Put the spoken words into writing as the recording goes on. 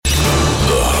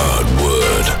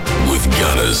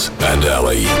Baz and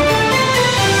Ali.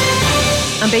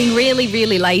 I'm being really,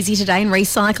 really lazy today and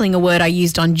recycling a word I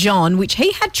used on John, which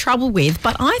he had trouble with,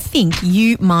 but I think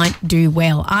you might do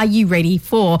well. Are you ready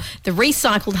for the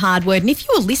recycled hard word? And if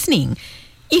you were listening,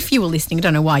 I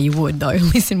don't know why you would though,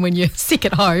 listen when you're sick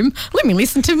at home. Let me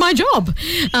listen to my job.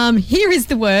 Here is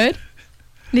the word,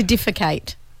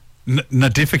 nidificate.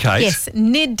 Nidificate? Yes,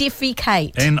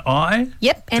 nidificate. N-I?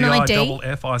 Yep, N-I-D.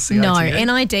 D-I-F-F-I-C-A-T-E? No,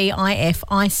 N-I-D-I-F-I-C-A-T-E.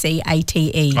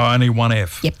 Oh, only one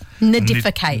F. Yep,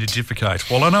 nidificate. Nidificate.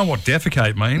 Well, I know what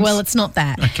defecate means. Well, it's not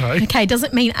that. Okay. Okay, does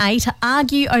it mean A, to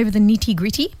argue over the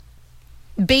nitty-gritty,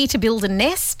 B, to build a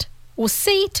nest, or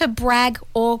C, to brag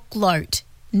or gloat?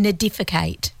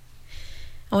 Nidificate.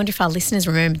 I wonder if our listeners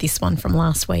remember this one from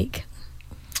last week.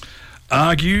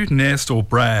 Argue, nest or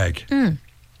brag.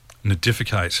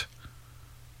 Nidificate.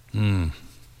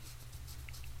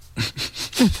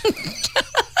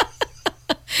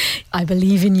 I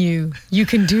believe in you. You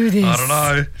can do this. I don't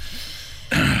know.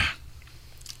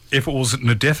 If it was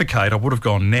nidificate, I would have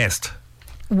gone nest.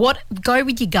 What? Go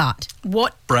with your gut.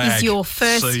 What Brag. is your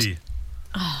first? C.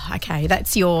 Oh, okay,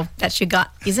 that's your gut,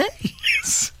 is it?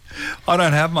 Yes. I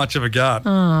don't have much of a gut.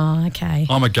 Oh, okay.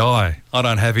 I'm a guy. I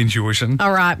don't have intuition.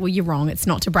 All right. Well, you're wrong. It's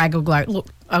not to brag or gloat. Look,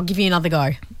 I'll give you another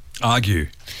go. Argue.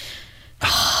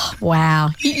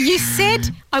 Wow. You said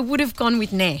I would have gone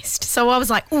with nest. So I was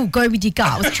like, oh, go with your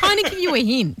gut. I was trying to give you a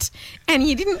hint and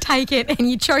you didn't take it and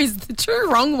you chose the two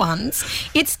wrong ones.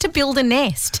 It's to build a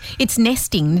nest. It's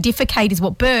nesting. Nidificate is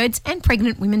what birds and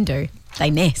pregnant women do.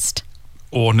 They nest.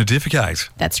 Or nidificate.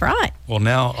 That's right. Well,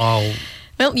 now I'll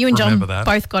Well, you and John remember that.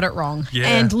 both got it wrong. Yeah.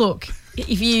 And look,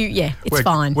 it's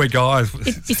fine. We're guys.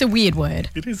 It's a weird word.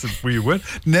 It is a weird word.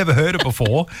 Never heard it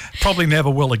before. Probably never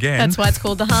will again. That's why it's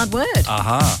called the hard word.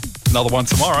 Another one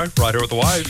tomorrow, right here at The Wave.